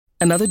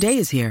Another day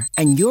is here,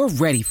 and you're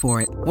ready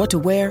for it. What to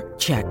wear?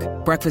 Check.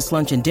 Breakfast,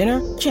 lunch, and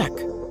dinner? Check.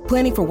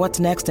 Planning for what's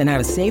next and how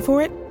to save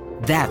for it?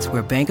 That's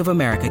where Bank of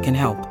America can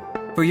help.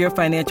 For your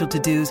financial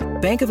to-dos,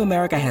 Bank of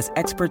America has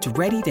experts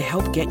ready to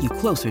help get you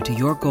closer to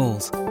your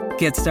goals.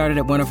 Get started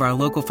at one of our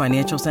local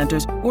financial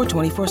centers or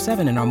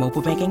 24/7 in our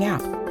mobile banking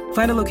app.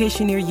 Find a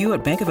location near you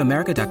at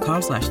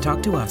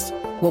bankofamerica.com/talktous.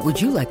 What would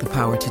you like the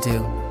power to do?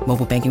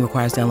 Mobile banking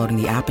requires downloading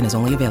the app and is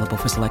only available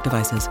for select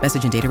devices.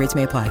 Message and data rates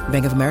may apply.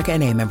 Bank of America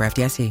N.A., member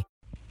FDIC.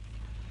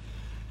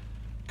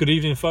 Good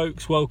evening,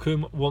 folks.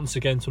 Welcome once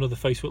again to another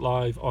Facebook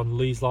Live on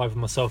Leeds Live with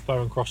myself,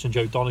 Baron Cross, and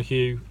Joe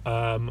Donoghue.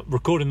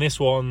 Recording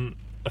this one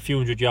a few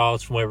hundred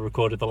yards from where we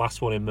recorded the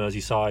last one in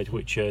Merseyside,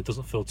 which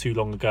doesn't feel too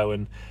long ago.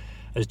 And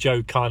as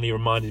Joe kindly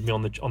reminded me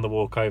on the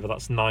walk over,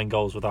 that's 9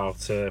 goals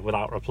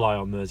without reply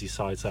on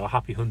Merseyside. So a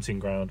happy hunting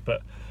ground.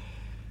 But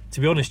to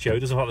be honest, Joe,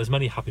 it doesn't look like there's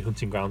many happy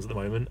hunting grounds at the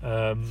moment.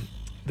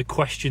 The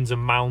questions are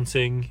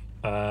mounting.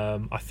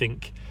 I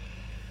think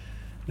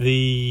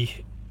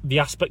the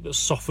aspect that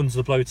softens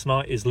the blow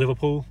tonight is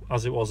Liverpool,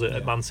 as it was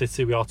at Man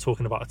City. We are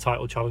talking about a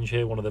title challenge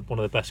here, one of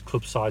the best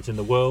club sides in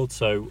the world.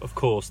 So, of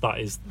course, that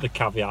is the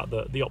caveat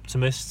that the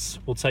optimists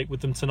will take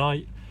with them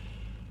tonight.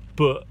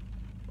 But,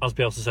 as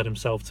Bielsa said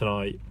himself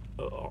tonight,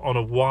 on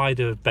a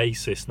wider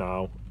basis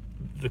now,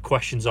 the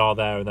questions are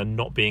there and they're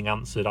not being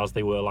answered as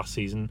they were last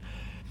season.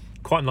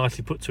 Quite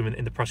nicely put to him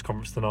in the press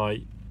conference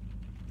tonight.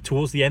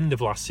 Towards the end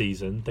of last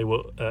season, they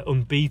were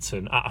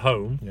unbeaten at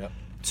home. Yeah.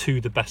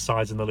 To the best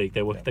sides in the league.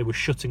 They were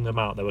shutting them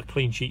out. There were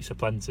clean sheets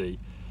aplenty.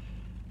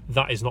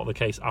 That is not the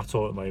case at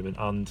all at the moment,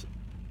 and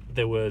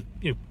there were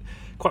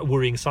quite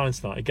worrying signs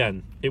tonight.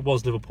 Again, it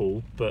was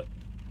Liverpool, but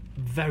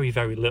very,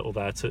 very little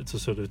there to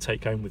sort of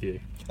take home with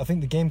you. I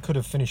think the game could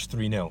have finished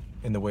 3-0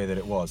 in the way that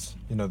it was.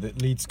 The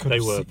Leeds could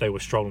they were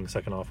strong in the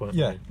second half, weren't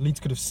they? Yeah,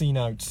 Leeds could have seen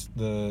out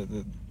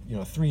the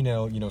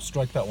 3-0,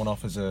 strike that one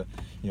off as a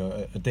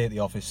day at the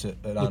office at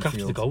Anfield. Look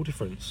after the goal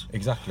difference.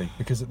 Exactly,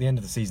 because at the end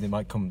of the season it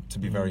might come to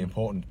be very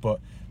important. But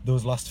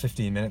those last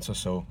 15 minutes or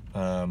so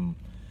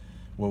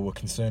were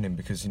concerning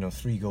because,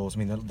 3 goals. I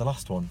mean, the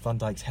last one, Van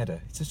Dijk's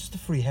header, it's just a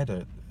free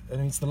header. I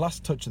mean, it's the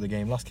last touch of the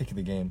game, last kick of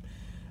the game.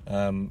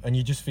 And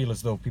you just feel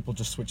as though people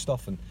just switched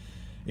off. And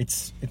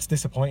it's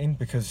disappointing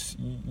because,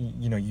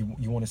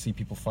 you want to see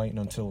people fighting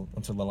until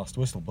the last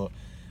whistle. But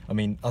I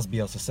mean, as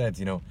Bielsa said,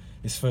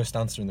 his first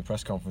answer in the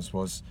press conference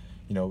was,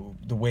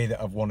 the way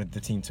that I've wanted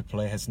the team to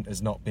play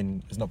has not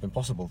been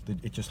possible.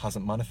 It just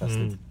hasn't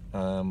manifested,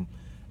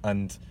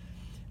 and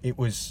it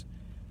was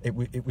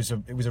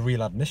a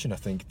real admission, I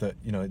think, that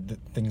that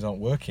things aren't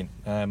working.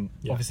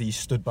 Obviously, he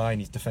stood by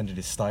and he's defended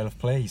his style of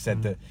play. He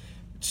said that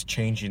it's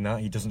changing that.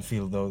 He doesn't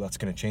feel though that's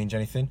going to change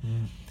anything.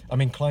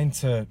 I'm inclined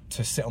to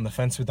sit on the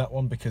fence with that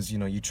one because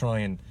you try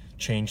and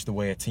change the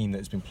way a team that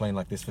has been playing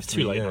like this for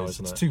 3 years. Now,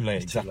 isn't it? It's too late,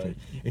 it's exactly. Too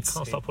late. You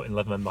can't start putting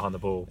 11 men behind the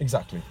ball.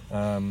 Exactly.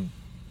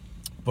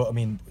 But I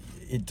mean,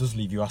 it does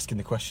leave you asking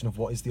the question of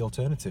what is the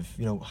alternative?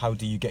 How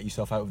do you get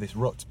yourself out of this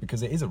rut?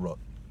 Because it is a rut.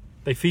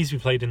 They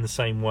feasibly played in the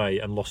same way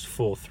and lost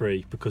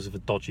 4-3 because of a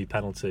dodgy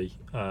penalty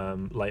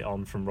late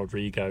on from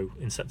Rodrigo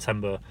in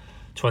September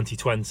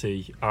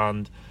 2020.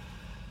 And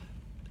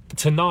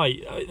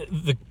tonight,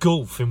 the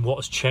gulf in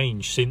what's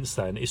changed since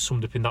then is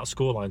summed up in that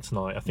scoreline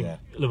tonight. I think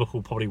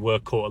Liverpool probably were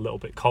caught a little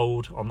bit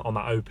cold on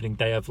that opening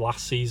day of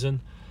last season,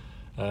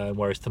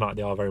 whereas tonight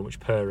they are very much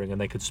purring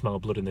and they could smell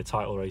blood in the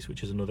title race,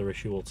 which is another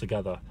issue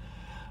altogether.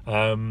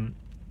 I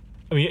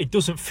mean, it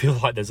doesn't feel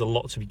like there's a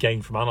lot to be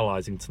gained from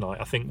analysing tonight.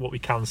 I think what we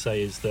can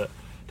say is that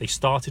they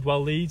started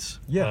well, Leeds.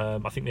 I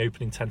think the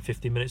opening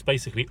 10-15 minutes,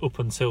 basically up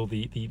until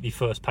the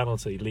first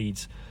penalty,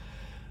 Leeds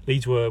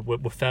were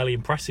fairly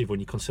impressive when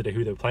you consider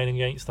who they were playing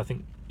against. I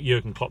think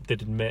Jurgen Klopp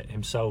did admit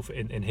himself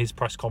in his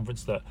press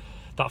conference that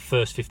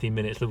first 15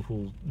 minutes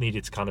Liverpool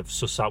needed to kind of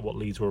suss out what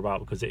Leeds were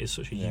about because it is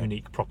such a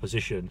unique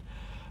proposition.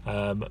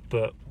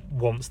 But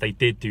once they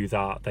did do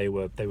that, they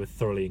were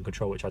thoroughly in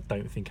control, which I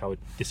don't think I would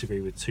disagree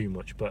with too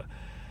much. But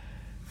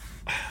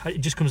it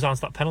just comes down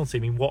to that penalty.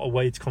 I mean, what a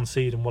way to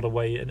concede and what a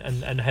way,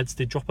 and heads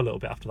did drop a little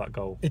bit after that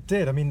goal. It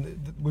did. I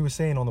mean, we were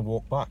saying on the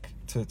walk back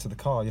to the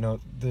car,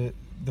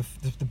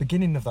 the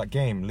beginning of that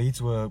game,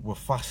 Leeds were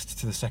fast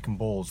to the second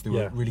balls. They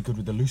were really good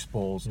with the loose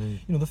balls.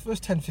 The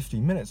first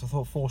 10-15 minutes, I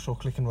thought Forshaw,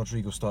 Click and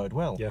Rodrigo started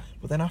well.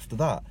 But then after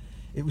that,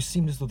 it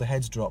seemed as though the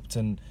heads dropped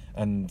and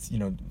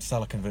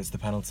Salah converts the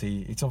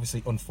penalty. It's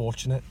obviously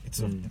unfortunate. It's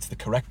the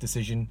correct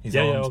decision.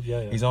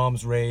 His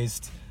arms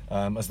raised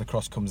as the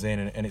cross comes in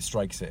and it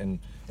strikes it. And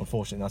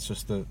unfortunately, that's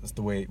just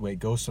the way it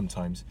goes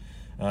sometimes.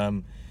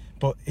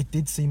 But it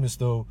did seem as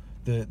though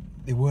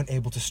they weren't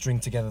able to string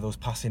together those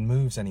passing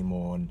moves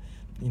anymore. And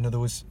there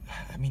was,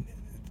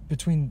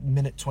 between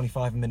minute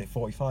 25 and minute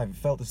 45, it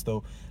felt as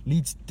though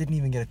Leeds didn't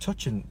even get a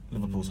touch in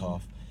Liverpool's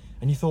half.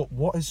 And you thought,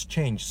 what has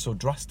changed so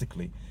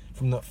drastically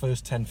from that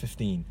first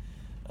 10-15?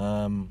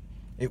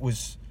 It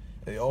was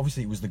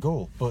obviously it was the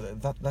goal,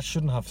 but that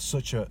shouldn't have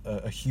such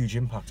a huge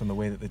impact on the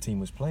way that the team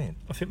was playing.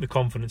 I think the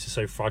confidence is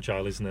so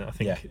fragile, isn't it? I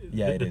think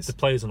the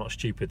players are not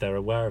stupid. They're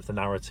aware of the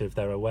narrative.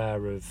 They're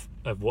aware of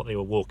what they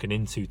were walking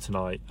into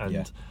tonight,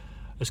 and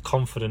as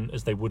confident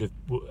as he would have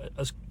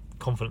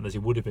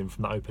been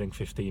from that opening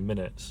 15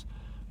 minutes.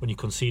 When you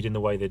concede in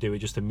the way they do, it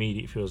just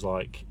immediately feels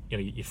like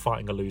you're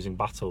fighting a losing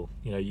battle.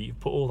 You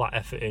put all that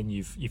effort in,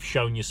 you've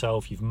shown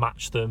yourself, you've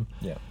matched them,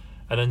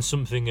 and then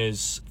something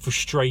as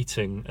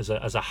frustrating as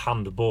a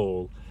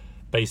handball,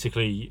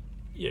 basically,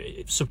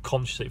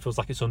 subconsciously it feels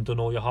like it's undone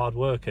all your hard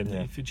work, and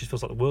it just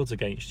feels like the world's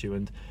against you.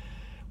 And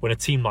when a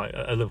team like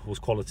Liverpool's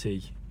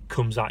quality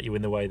comes at you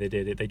in the way they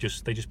did, they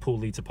just pull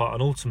Leeds apart,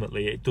 and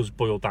ultimately it does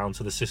boil down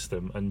to the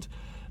system. And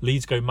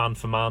Leeds go man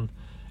for man.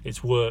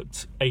 It's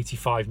worked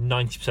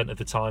 85-90% of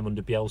the time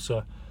under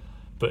Bielsa,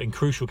 but in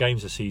crucial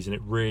games this season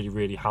it really,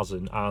 really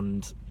hasn't.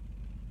 And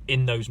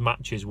in those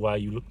matches where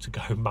you look to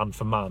go man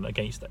for man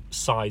against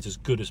sides as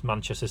good as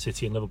Manchester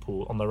City and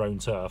Liverpool on their own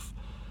turf,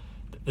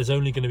 there's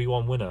only going to be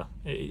one winner.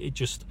 You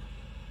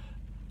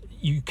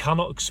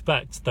cannot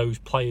expect those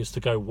players to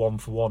go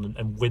 1-for-1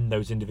 and win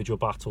those individual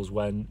battles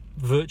when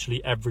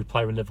virtually every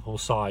player in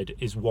Liverpool's side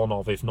is one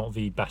of, if not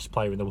the best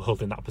player in the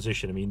world in that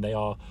position. I mean, they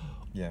are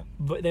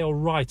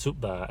right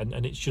up there,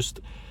 and it's just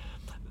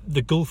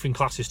the gulf in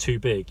class is too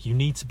big. You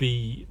need to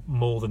be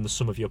more than the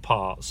sum of your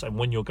parts, and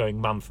when you're going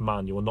man for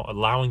man, you're not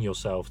allowing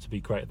yourself to be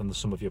greater than the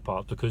sum of your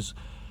parts, because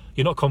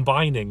you're not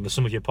combining the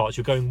sum of your parts.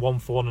 You're going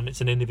 1-for-1, and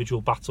it's an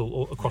individual battle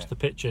all across the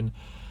pitch. And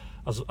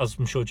as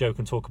I'm sure Joe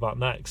can talk about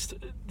next,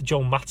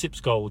 Joel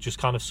Matip's goal just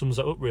kind of sums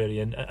that up, really,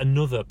 and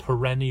another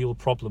perennial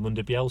problem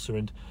under Bielsa,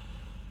 and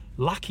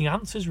lacking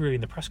answers really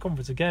in the press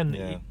conference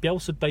again.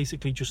 Bielsa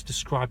basically just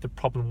described the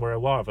problem we're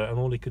aware of it, and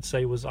all he could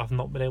say was, I've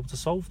not been able to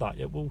solve that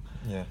yet.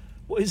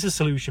 What is the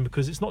solution?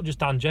 Because it's not just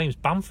Dan James.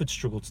 Bamford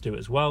struggled to do it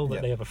as well.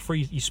 They have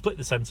you split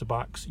the centre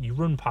backs, you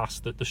run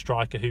past the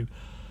striker who,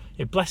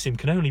 bless him,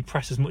 can only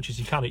press as much as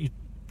he can.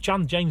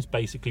 Dan James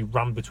basically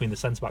ran between the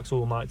centre backs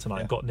all night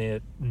tonight and got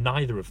near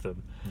neither of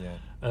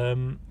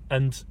them.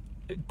 And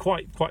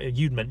quite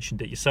you'd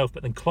mentioned it yourself,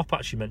 but then Klopp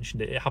actually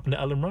mentioned it. It happened at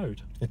Ellen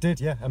Road. It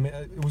did, yeah. I mean,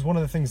 it was one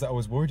of the things that I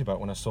was worried about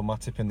when I saw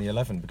Matip in the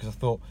 11, because I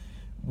thought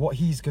what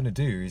he's going to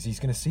do is he's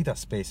going to see that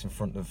space in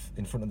front of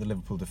the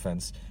Liverpool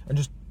defence and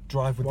just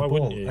drive with the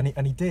ball,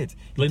 and he did.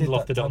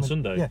 Lindelof did it on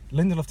Sunday. Yeah,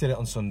 Lindelof did it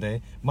on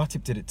Sunday.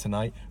 Matip did it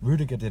tonight.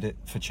 Rudiger did it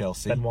for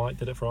Chelsea. Ben White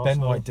did it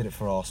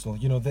for Arsenal.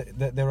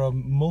 There are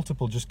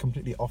multiple just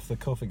completely off the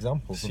cuff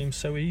examples. Seems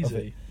so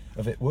easy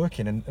of it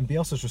working, and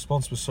Bielsa's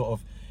response was sort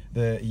of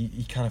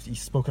he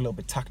spoke a little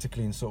bit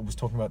tactically and sort of was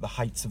talking about the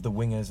heights of the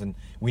wingers, and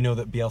we know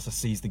that Bielsa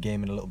sees the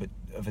game in a little bit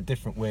of a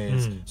different way,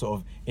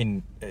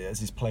 as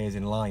his players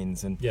in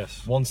lines. And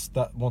once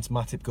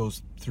Matip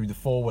goes through the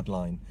forward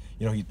line,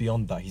 he's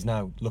beyond that. He's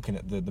now looking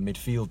at the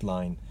midfield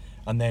line,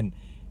 and then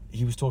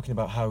he was talking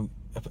about how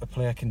a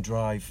player can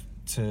drive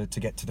to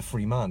get to the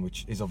free man,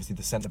 which is obviously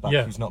the centre back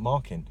who's not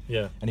marking.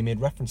 And he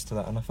made reference to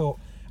that, and I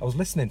was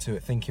listening to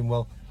it thinking,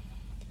 well,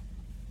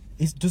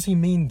 does he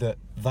mean that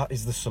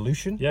is the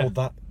solution, or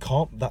that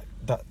can't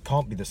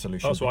be the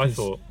solution? That's what I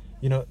thought.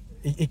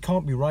 It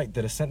can't be right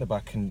that a centre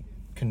back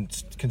can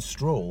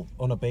stroll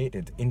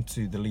unabated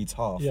into the Leeds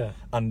half,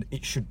 and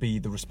it should be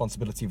the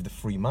responsibility of the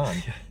free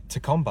man to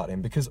combat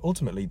him, because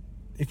ultimately,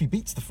 if he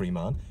beats the free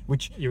man,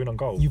 which you're in on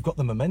goal, you've got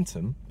the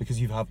momentum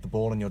because you have the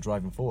ball and you're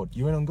driving forward.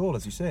 You're in on goal,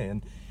 as you say,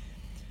 and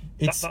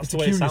it's the a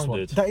way it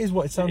sounded. That is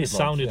what it sounded like. It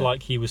sounded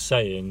like he was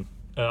saying,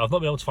 I've not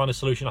been able to find a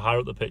solution higher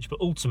up the pitch,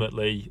 but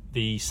ultimately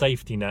the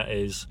safety net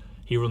is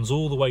he runs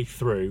all the way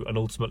through and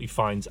ultimately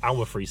finds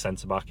our free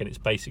centre-back, and it's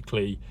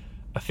basically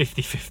a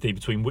 50-50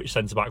 between which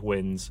centre-back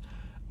wins,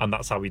 and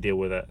that's how we deal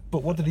with it.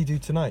 But what did he do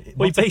tonight?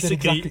 Well, he passed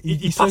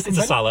it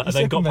to Salah and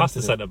then got past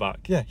the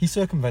centre-back. Yeah, he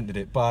circumvented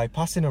it by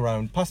passing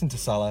to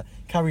Salah,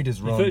 carried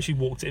his run. He virtually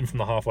walked it in from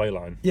the halfway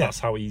line. Yeah. That's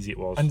how easy it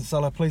was. And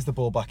Salah plays the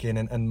ball back in,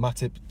 and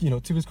Matip,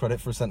 to his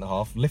credit for a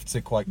centre-half, lifts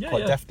it quite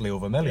deftly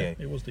over Meslier.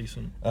 Yeah, it was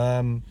decent.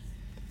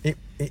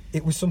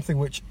 It was something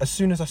which, as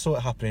soon as I saw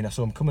it happening, I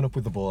saw him coming up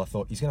with the ball, I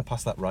thought, he's going to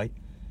pass that right,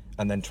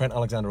 and then Trent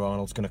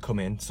Alexander-Arnold's going to come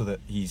in so that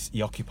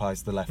he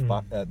occupies the left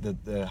back,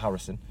 the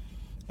Harrison.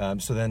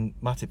 So then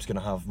Matip's going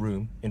to have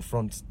room in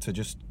front to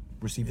just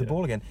receive the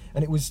ball again,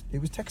 and it was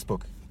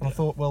textbook. And I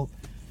thought, well,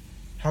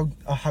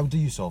 how do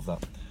you solve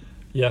that?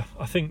 Yeah,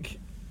 I think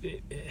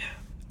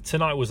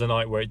tonight was a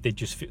night where they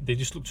just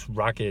looked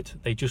ragged.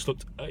 They just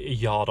looked a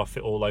yard off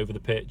it all over the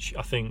pitch.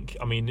 If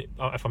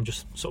I'm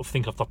just sort of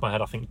thinking off the top of my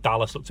head, I think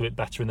Dallas looked a bit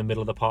better in the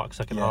middle of the park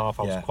second half.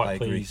 I was quite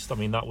pleased. I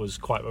mean, that was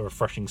quite a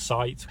refreshing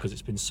sight, because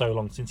it's been so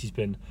long since he's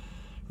been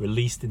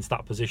released into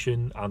that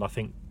position, and I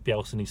think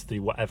Bielsa needs to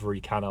do whatever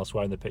he can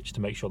elsewhere in the pitch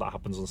to make sure that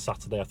happens on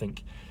Saturday. I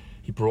think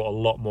he brought a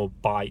lot more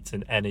bite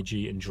and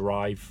energy and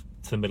drive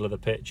to the middle of the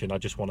pitch, and I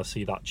just want to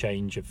see that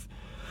change of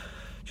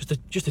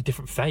just a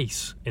different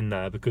face in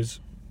there,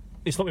 because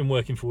it's not been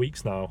working for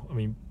weeks now. I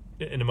mean,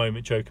 in a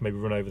moment, Joe can maybe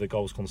run over the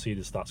goals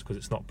conceded stats, because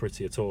it's not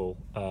pretty at all,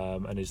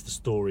 and is the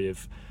story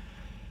of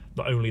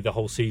not only the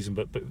whole season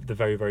but the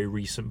very, very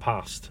recent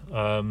past.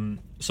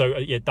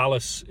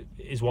 Dallas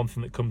is one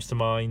thing that comes to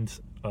mind.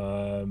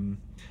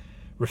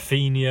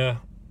 Rafinha,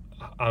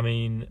 I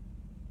mean,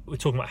 we're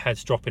talking about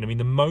heads dropping. I mean,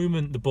 the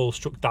moment the ball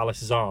struck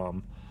Dallas's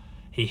arm,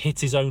 he hit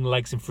his own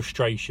legs in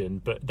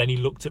frustration, but then he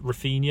looked at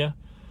Rafinha.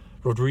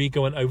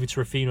 Rodrigo went over to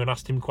Rafinha and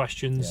asked him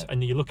questions,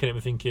 and you look at him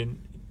and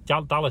thinking,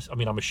 Dallas, I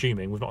mean, I'm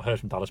assuming, we've not heard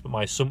from Dallas, but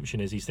my assumption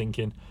is he's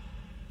thinking,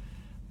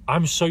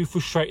 I'm so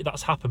frustrated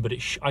that's happened, but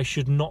I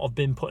should not have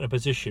been put in a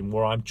position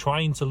where I'm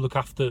trying to look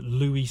after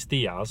Luis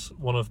Diaz,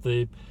 one of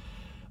the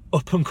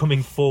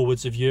up-and-coming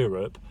forwards of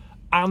Europe,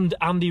 and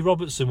Andy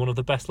Robertson, one of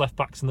the best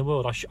left-backs in the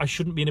world. I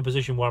shouldn't be in a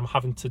position where I'm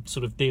having to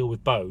sort of deal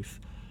with both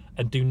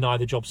and do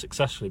neither job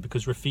successfully,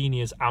 because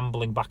Rafinha's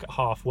ambling back at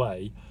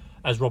halfway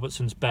as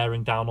Robertson's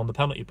bearing down on the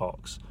penalty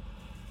box.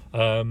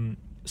 So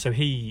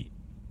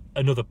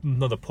another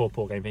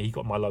poor game. He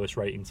got my lowest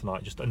rating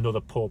tonight. Just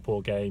another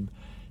poor game.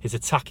 His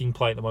attacking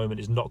play at the moment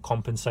is not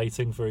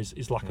compensating for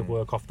his lack of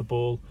work off the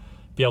ball.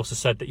 Bielsa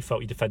said that he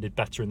felt he defended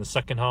better in the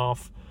second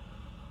half.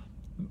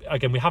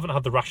 Again, we haven't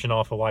had the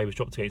rationale for why he was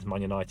dropped against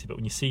Man United, but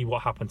when you see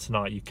what happened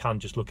tonight, you can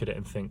just look at it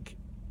and think,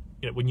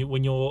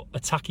 when your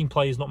attacking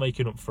play is not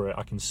making up for it,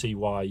 I can see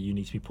why you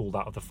need to be pulled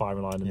out of the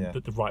firing line and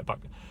the right back.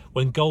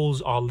 When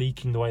goals are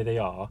leaking the way they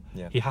are,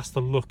 he has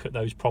to look at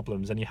those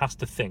problems and he has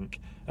to think,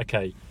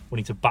 okay, we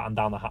need to batten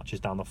down the hatches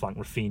down the flank.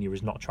 Rafinha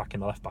is not tracking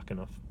the left back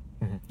enough.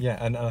 Mm-hmm. Yeah,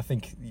 and I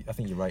think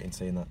you're right in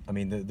saying that. I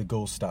mean, the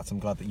goal stats, I'm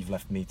glad that you've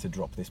left me to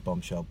drop this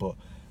bombshell, but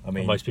I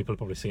mean, most people have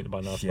probably seen it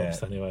by now.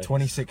 Anyway,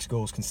 26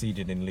 goals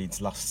conceded in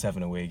Leeds' last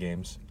 7 away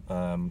games,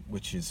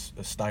 which is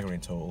a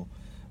staggering total.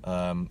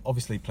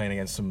 Obviously playing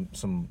against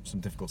some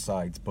difficult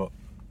sides, but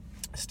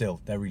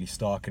still they're really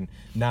stark, and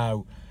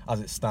now as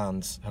it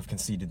stands have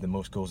conceded the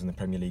most goals in the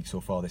Premier League so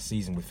far this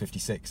season with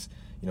 56.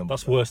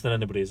 That's worse than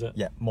anybody, is it?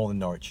 Yeah, more than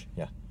Norwich.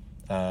 Yeah.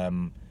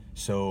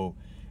 So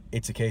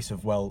it's a case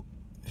of, well,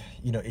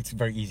 it's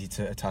very easy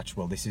to attach,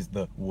 well, this is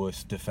the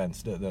worst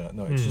defence.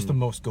 No, it's just the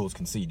most goals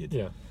conceded.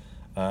 Yeah.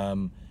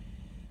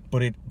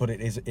 But it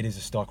is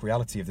a stark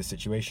reality of the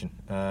situation,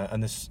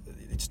 and it's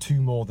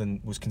 2 more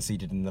than was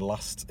conceded in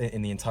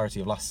the entirety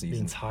of last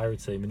season. The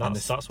entirety. I mean,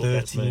 that's what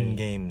 13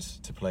 games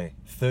to play.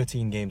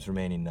 13 games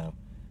remaining now.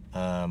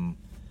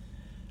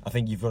 I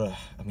think you've got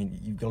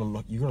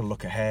to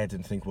look ahead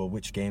and think, well,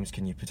 which games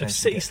can you potentially? Have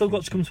City still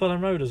got to come to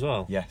Ellen Road as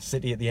well? Yeah,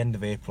 City at the end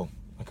of April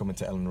are coming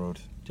to Ellen Road.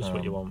 Just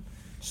what you want.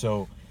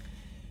 So,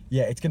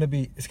 yeah, it's gonna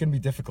be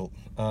difficult.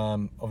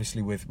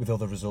 Obviously, with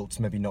other results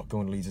maybe not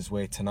going Leeds'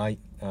 way tonight,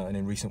 and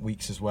in recent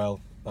weeks as well,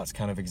 that's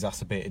kind of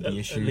exacerbated the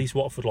issue. At least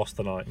Watford lost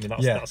tonight. I mean,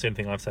 that's the only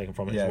thing I've taken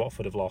from it. Is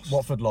Watford have lost.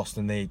 Watford lost,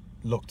 and they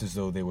looked as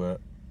though they were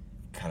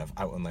kind of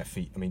out on their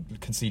feet. I mean,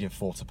 conceding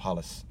 4 to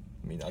Palace.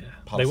 I mean,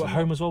 they were at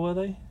home as well, were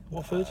they?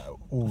 Watford.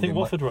 I think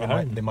Watford were at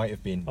home. They might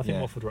have been. I think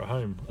Watford were at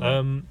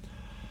home.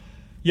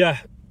 Yeah.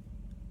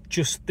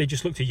 They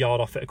just looked a yard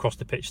off it across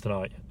the pitch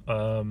tonight.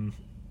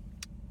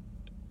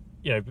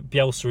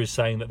 Bielsa is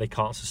saying that they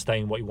can't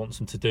sustain what he wants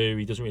them to do.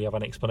 He doesn't really have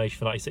an explanation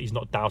for that. He's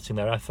not doubting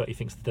their effort. He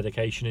thinks the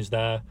dedication is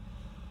there.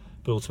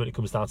 But ultimately it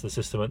comes down to the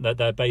system. And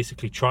they're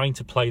basically trying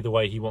to play the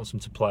way he wants them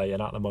to play.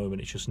 And at the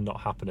moment, it's just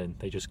not happening.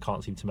 They just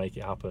can't seem to make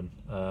it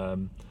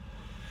happen.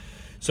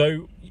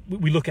 So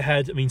we look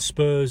ahead. I mean,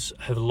 Spurs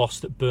have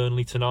lost at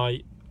Burnley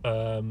tonight.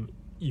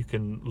 You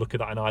can look at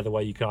that in either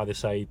way. You can either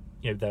say,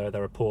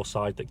 they're a poor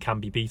side that can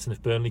be beaten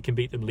if Burnley can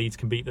beat them, Leeds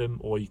can beat them,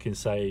 or you can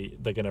say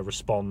they're going to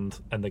respond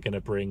and they're going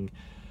to bring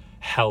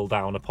hell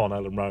down upon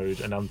Ellen Road,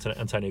 and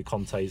Antonio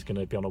Conte is going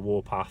to be on a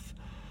warpath.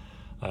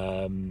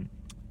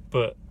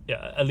 But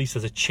yeah, at least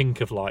there's a chink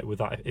of light with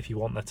that if you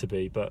want there to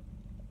be. But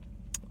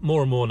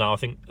more and more now, I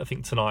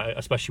think tonight,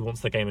 especially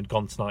once the game had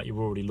gone tonight,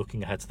 you're already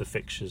looking ahead to the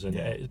fixtures, and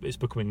it's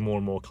becoming more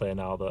and more clear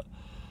now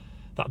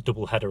that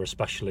double header,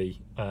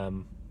 especially.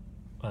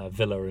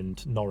 Villa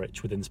and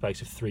Norwich within the space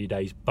of 3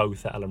 days,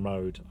 both at Ellen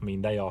Road. I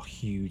mean, they are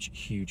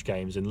huge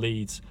games. And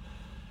Leeds,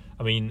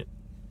 I mean,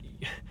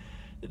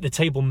 the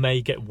table may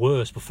get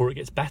worse before it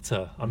gets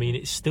better. I mean,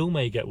 it still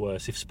may get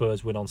worse if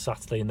Spurs win on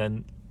Saturday. And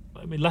then,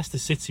 I mean, Leicester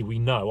City, we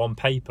know, on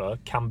paper,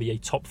 can be a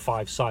top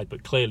 5 side,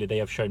 but clearly they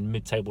have shown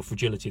mid-table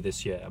fragility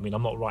this year. I mean,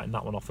 I'm not writing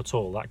that one off at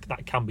all.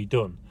 That can be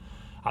done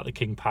at the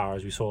King Power,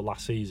 as we saw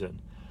last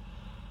season.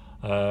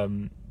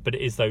 But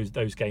it is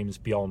those games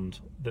beyond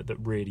that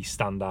really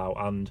stand out,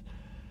 and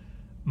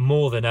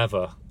more than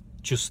ever,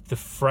 just the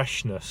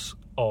freshness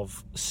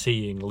of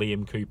seeing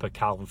Liam Cooper,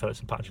 Calvin Phillips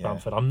and Patrick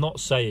Bamford. I'm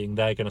not saying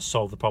they're going to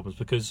solve the problems,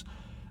 because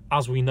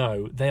as we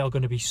know, they are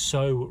going to be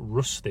so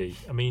rusty.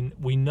 I mean,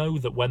 we know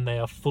that when they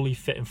are fully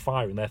fit and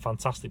firing, they're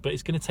fantastic, but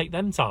it's going to take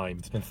them time.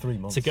 It's been 3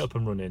 months to get up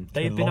and running.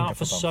 They've been out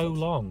for so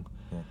long.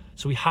 Yeah.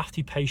 So we have to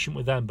be patient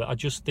with them, but I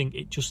just think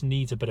it just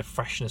needs a bit of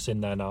freshness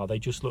in there now. They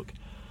just look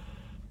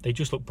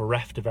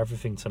bereft of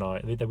everything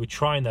tonight. They were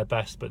trying their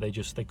best, but they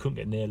couldn't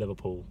get near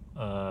Liverpool.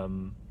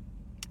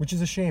 Which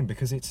is a shame,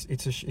 because it's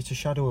a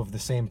shadow of the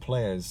same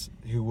players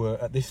who were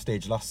at this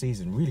stage last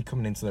season really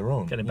coming into their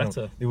own. Getting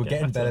better. They were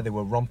getting better. They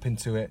were romping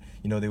to it.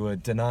 They were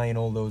denying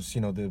all those.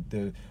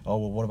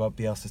 What about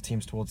Bielsa's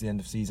teams towards the end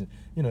of season?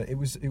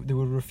 They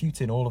were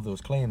refuting all of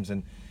those claims,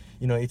 and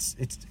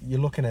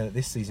you're looking at it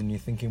this season, and you're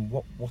thinking,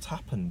 what's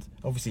happened?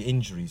 Obviously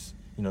injuries.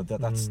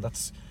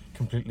 That's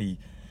completely.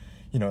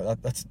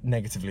 That's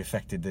negatively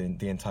affected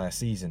the entire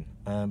season.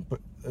 But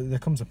there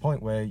comes a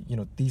point where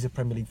these are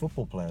Premier League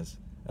football players,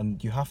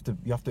 and you have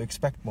to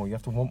expect more. You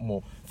have to want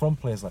more from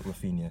players like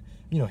Rafinha.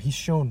 He's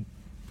shown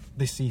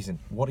this season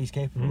what he's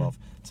capable of.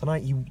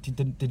 Tonight he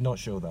did not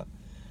show that.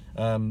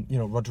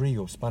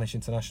 Rodrigo, Spanish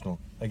international,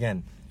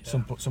 again,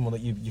 someone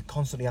that you're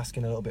constantly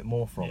asking a little bit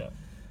more from.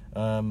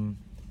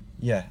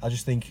 I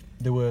just think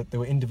there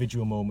were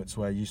individual moments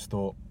where you just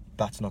thought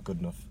that's not good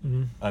enough,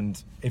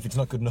 and if it's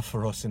not good enough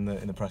for us in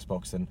the press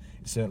box, then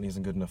it certainly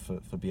isn't good enough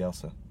for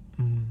Bielsa.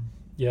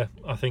 Yeah,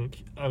 I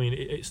think.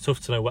 It's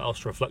tough to know what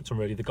else to reflect on.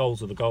 Really, the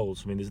goals are the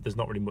goals. There's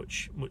not really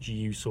much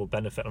use or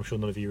benefit. I'm sure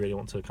none of you really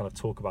want to kind of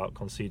talk about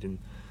conceding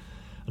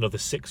another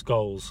 6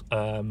 goals.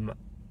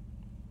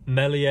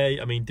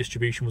 Meslier,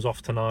 distribution was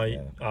off tonight.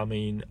 Yeah.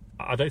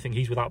 I don't think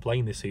he's without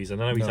blame this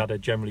season. I know he's had a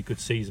generally good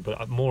season,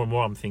 but more and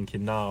more I'm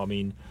thinking now.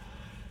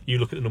 You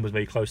look at the numbers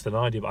maybe closer than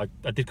I do, but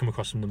I did come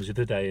across some numbers the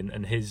other day,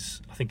 and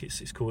his, I think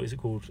it's called. Is it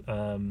called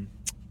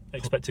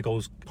expected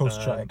goals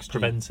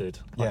prevented?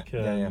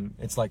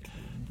 It's like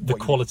the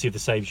quality of the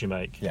saves you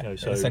make. Yeah,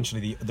 so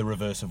essentially the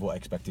reverse of what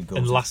expected goals.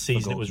 And last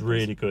season it was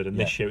really good, and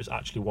this year it's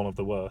actually one of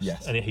the worst.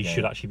 Yes. And he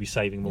should actually be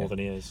saving more than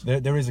he is.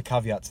 There is a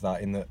caveat to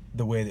that, in that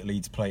the way that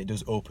Leeds play, it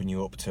does open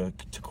you up to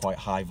quite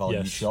high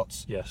value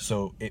shots. Yes.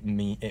 So it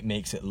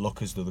makes it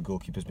look as though the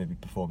goalkeeper's maybe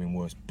performing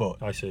worse.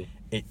 But I see.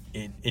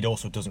 It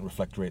also doesn't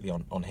reflect greatly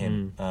on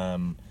him.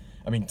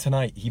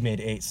 Tonight he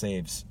made 8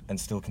 saves and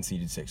still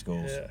conceded 6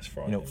 goals. Yeah, that's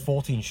frightening.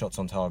 14 shots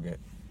on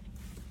target.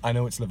 I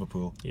know it's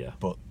Liverpool,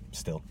 but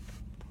still.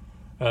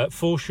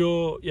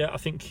 Forshaw, I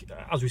think,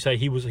 as we say,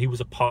 he was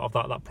a part of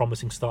that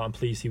promising start. I'm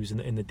pleased he was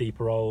in the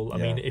deeper role.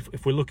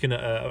 If we're looking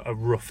at a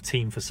rough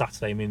team for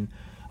Saturday,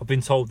 I've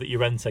been told that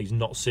Llorente's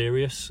not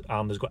serious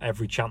and has got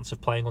every chance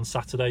of playing on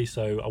Saturday,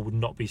 so I would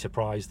not be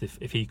surprised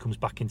if he comes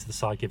back into the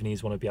side, given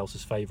he's one of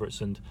Bielsa's favourites,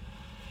 and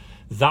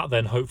that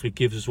then hopefully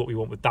gives us what we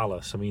want with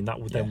Dallas.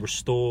 That would then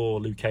restore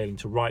Luke Ayling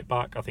to right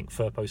back. I think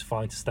Firpo's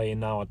fine to stay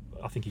in now.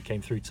 I think he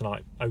came through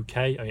tonight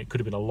okay. It could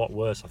have been a lot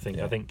worse, I think.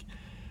 I think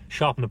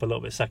sharpened up a little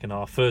bit second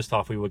half. First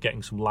half we were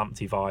getting some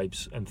Lamptey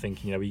vibes and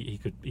thinking he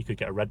could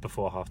get a red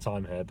before half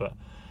time here, but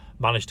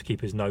managed to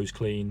keep his nose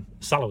clean.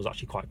 Salah was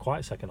actually quite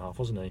quiet second half,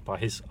 wasn't he, by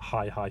his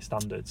high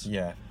standards?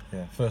 Yeah.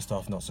 First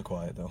half not so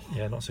quiet though.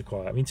 Yeah, not so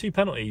quiet. 2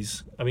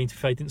 penalties. To be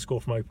fair, didn't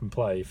score from open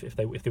play. If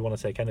they want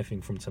to take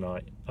anything from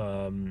tonight.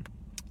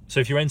 So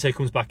if Llorente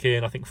comes back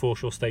in, I think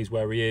Forshaw stays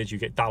where he is. You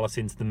get Dallas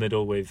into the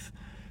middle with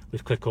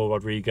Click or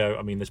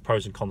Rodrigo. There's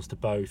pros and cons to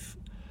both.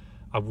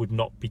 I would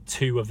not be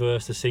too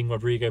averse to seeing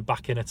Rodrigo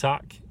back in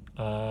attack.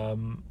 I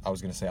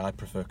was going to say I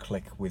prefer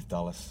Click with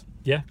Dallas.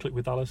 Yeah, Click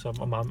with Dallas. I'm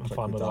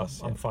fine with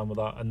that. I'm fine with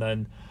that. And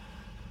then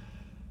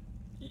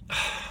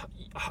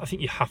I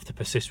think you have to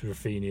persist with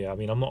Rafinha.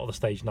 I'm not at the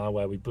stage now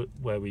where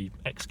we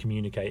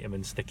excommunicate him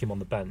and stick him on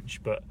the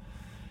bench, but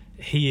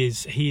he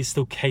is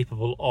still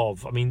capable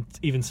of.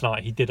 Even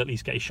tonight he did at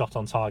least get a shot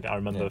on target. I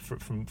remember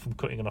from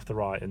cutting it off the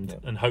right,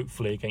 and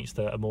hopefully against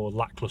a more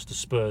lacklustre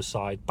Spurs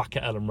side back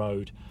at Ellen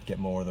Road, get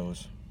more of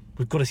those.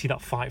 We've got to see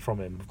that fight from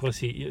him. We've got to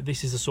see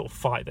this is the sort of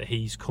fight that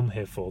he's come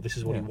here for. This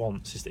is what he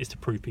wants, is to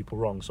prove people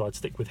wrong. So I'd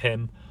stick with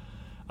him,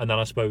 and then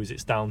I suppose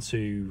it's down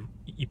to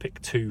you pick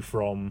 2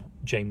 from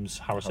James,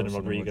 Harrison and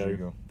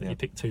Rodrigo. You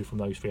pick 2 from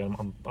those 3. I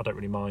don't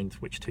really mind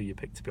which 2 you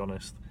pick, to be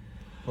honest.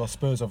 Well,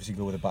 Spurs obviously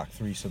go with a back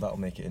 3, so that'll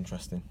make it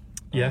interesting.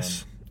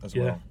 Yes, as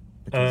well,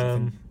 because I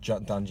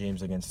think Dan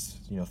James against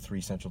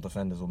 3 central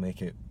defenders will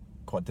make it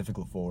quite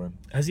difficult for him.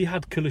 Has he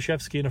had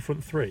Kulusevski in a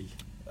front 3?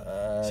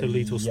 So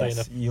Leeds will stay in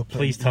a.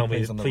 Please tell me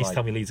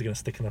Leeds are going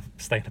to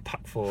stay in a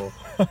back 4.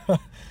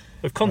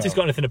 If Conte's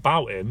got anything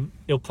about him,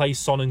 he'll play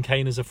Son and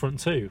Kane as a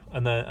front 2,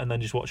 and then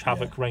just watch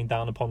havoc rain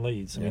down upon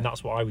Leeds.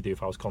 That's what I would do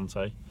if I was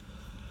Conte.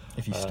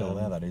 If he's still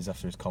there, that is,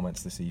 after his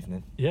comments this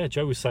evening. Yeah,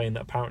 Joe was saying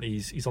that apparently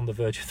he's on the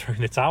verge of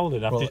throwing the towel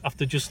in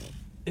after just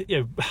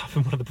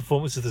having one of the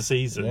performances of the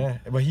season. Yeah,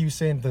 well, he was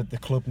saying that the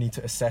club need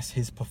to assess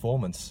his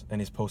performance in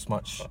his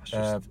post-match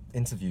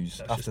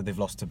interviews after they've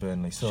lost to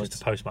Burnley. So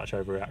it's a post-match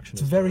overreaction.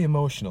 It's very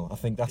emotional. I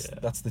think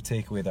that's the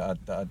takeaway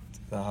that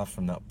I have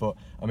from that. But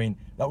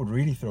that would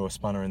really throw a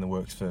spanner in the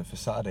works for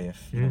Saturday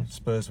if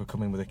Spurs were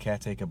coming with a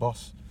caretaker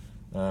boss.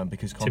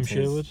 Because Tim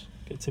Sherwood,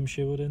 get Tim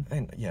Sherwood in.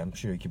 I'm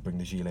sure he could bring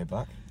the gilet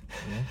back.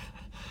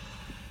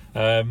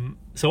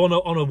 So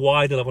on a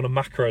wider level, on a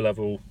macro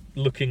level,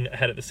 looking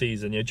ahead at the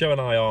season, Joe and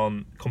I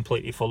aren't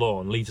completely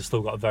forlorn. Leeds have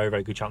still got a very,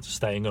 very good chance of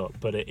staying up,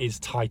 but it is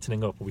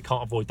tightening up, and we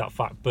can't avoid that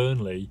fact.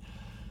 Burnley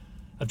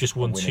have just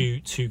won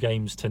two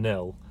games to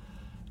 0,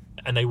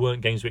 and they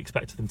weren't games we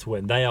expected them to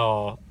win. They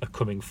are a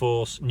coming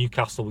force.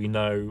 Newcastle, we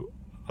know.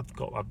 I've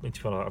got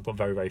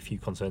very, very few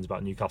concerns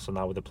about Newcastle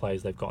now with the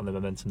players they've got and the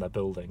momentum they're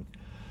building.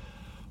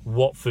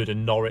 Watford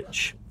and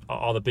Norwich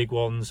are the big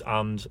ones,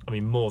 and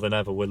more than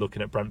ever we're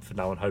looking at Brentford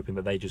now and hoping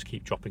that they just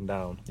keep dropping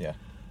down.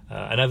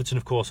 And Everton,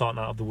 of course, aren't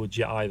out of the woods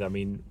yet either.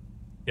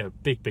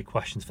 Big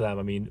questions for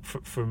them.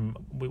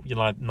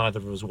 Neither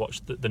of us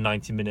watched the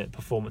 90-minute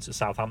performance at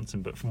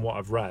Southampton, but from what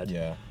I've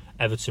read,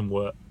 Everton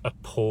were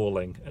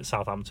appalling at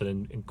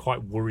Southampton and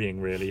quite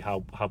worrying, really,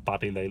 how bad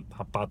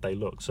they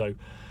look. So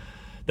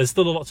there's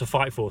still a lot to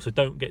fight for, so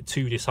don't get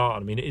too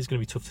disheartened. I mean, it is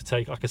going to be tough to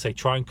take. Like I say,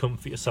 try and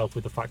comfort yourself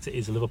with the fact it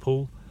is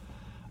Liverpool.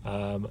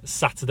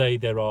 Saturday,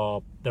 there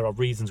are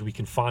reasons we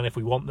can find, if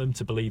we want them,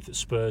 to believe that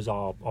Spurs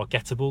are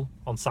gettable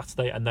on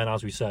Saturday. And then,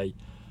 as we say,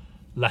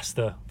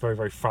 Leicester, very,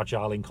 very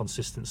fragile,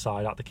 inconsistent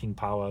side at the King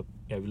Power.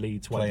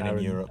 Leeds went there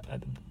in Europe.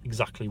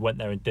 Went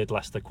there and did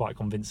Leicester quite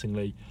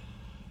convincingly.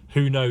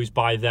 Who knows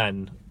by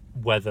then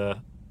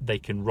whether they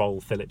can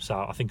roll Phillips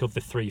out. I think of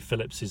the three,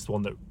 Phillips is the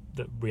one that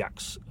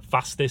reacts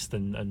fastest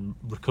and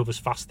recovers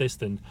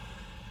fastest, and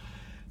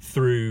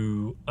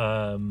through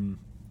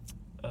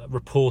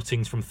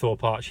reportings from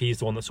Thorpe Arch, he's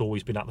the one that's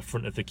always been at the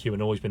front of the queue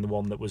and always been the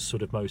one that was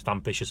sort of most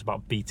ambitious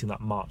about beating that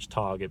March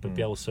target. But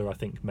Bielsa, I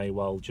think, may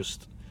well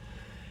just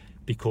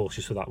be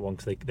cautious with that one,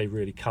 because they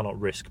really cannot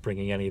risk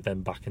bringing any of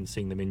them back and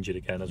seeing them injured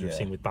again, as we've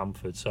seen with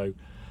Bamford. So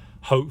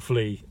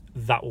hopefully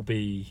that will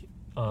be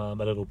a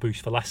little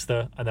boost for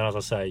Leicester. And then, as I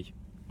say,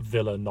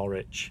 Villa,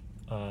 Norwich,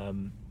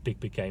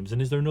 big games.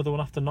 And is there another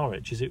one after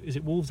Norwich? Is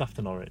it Wolves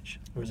after Norwich?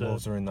 Or is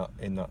Wolves are in that.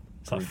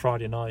 It's that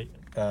Friday night.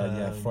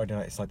 Friday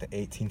night. It's like the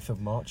 18th of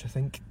March, I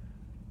think.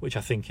 Which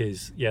I think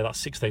is that's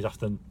 6 days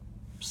after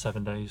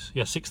 7 days.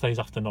 6 days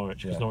after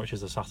Norwich, because Norwich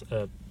is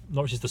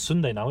the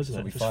Sunday now,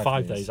 isn't it? It's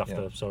 5 days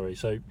after. Sorry.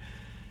 So,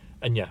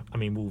 and I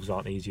mean, Wolves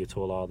aren't easy at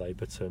all, are they?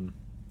 But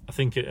I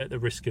think at the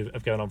risk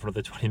of going on for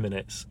another 20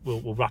 minutes,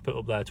 we'll wrap it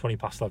up there. 20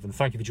 past 11.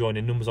 Thank you for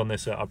joining. Numbers on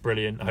this are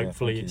brilliant.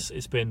 Hopefully,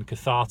 it's been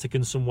cathartic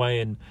in some way,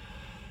 and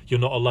you're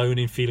not alone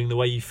in feeling the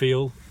way you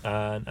feel,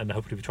 and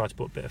hopefully we try to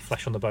put a bit of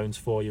flesh on the bones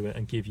for you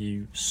and give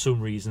you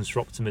some reasons for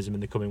optimism in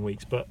the coming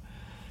weeks. But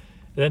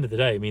at the end of the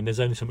day, I mean, there's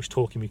only so much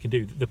talking we can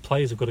do. The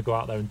players have got to go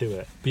out there and do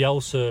it.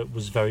 Bielsa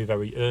was very,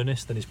 very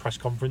earnest in his press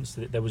conference.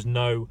 There was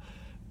no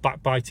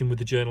backbiting with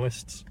the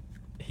journalists.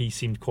 He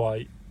seemed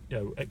quite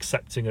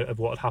accepting of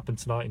what had happened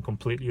tonight and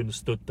completely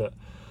understood that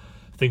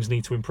things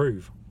need to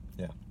improve.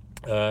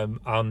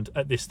 And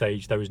at this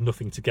stage, there is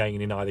nothing to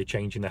gain in either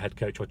changing the head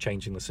coach or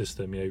changing the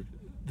system.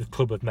 The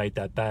club have made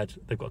their bed.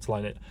 They've got to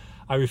line it.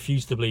 I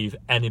refuse to believe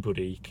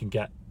anybody can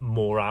get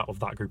more out of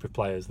that group of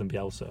players than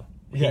Bielsa.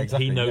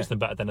 He knows them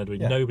better than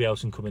anybody. Nobody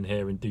else can come in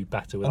here and do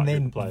better with that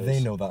group of players.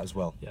 They know that as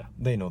well.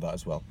 They know that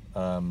as well.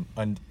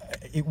 And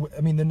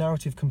the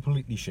narrative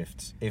completely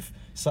shifts. If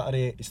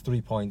Saturday is 3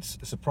 points,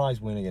 a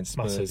surprise win against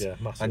Spurs,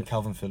 massive. and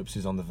Calvin Phillips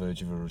is on the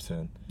verge of a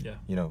return.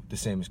 The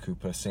same as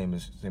Cooper, same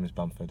as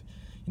Bamford.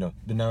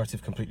 The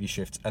narrative completely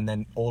shifts, and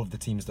then all of the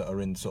teams that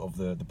are in sort of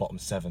the bottom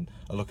seven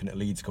are looking at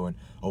Leeds going,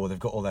 oh, well, they've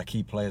got all their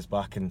key players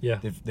back, and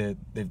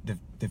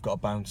they've got a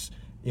bounce.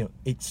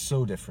 It's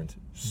so different,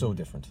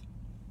 different.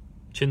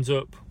 Chins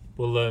up.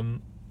 We'll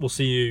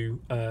see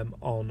you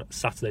on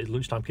Saturday.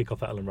 Lunchtime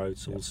kick-off at Ellen Road,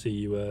 so we'll see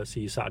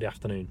you Saturday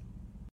afternoon.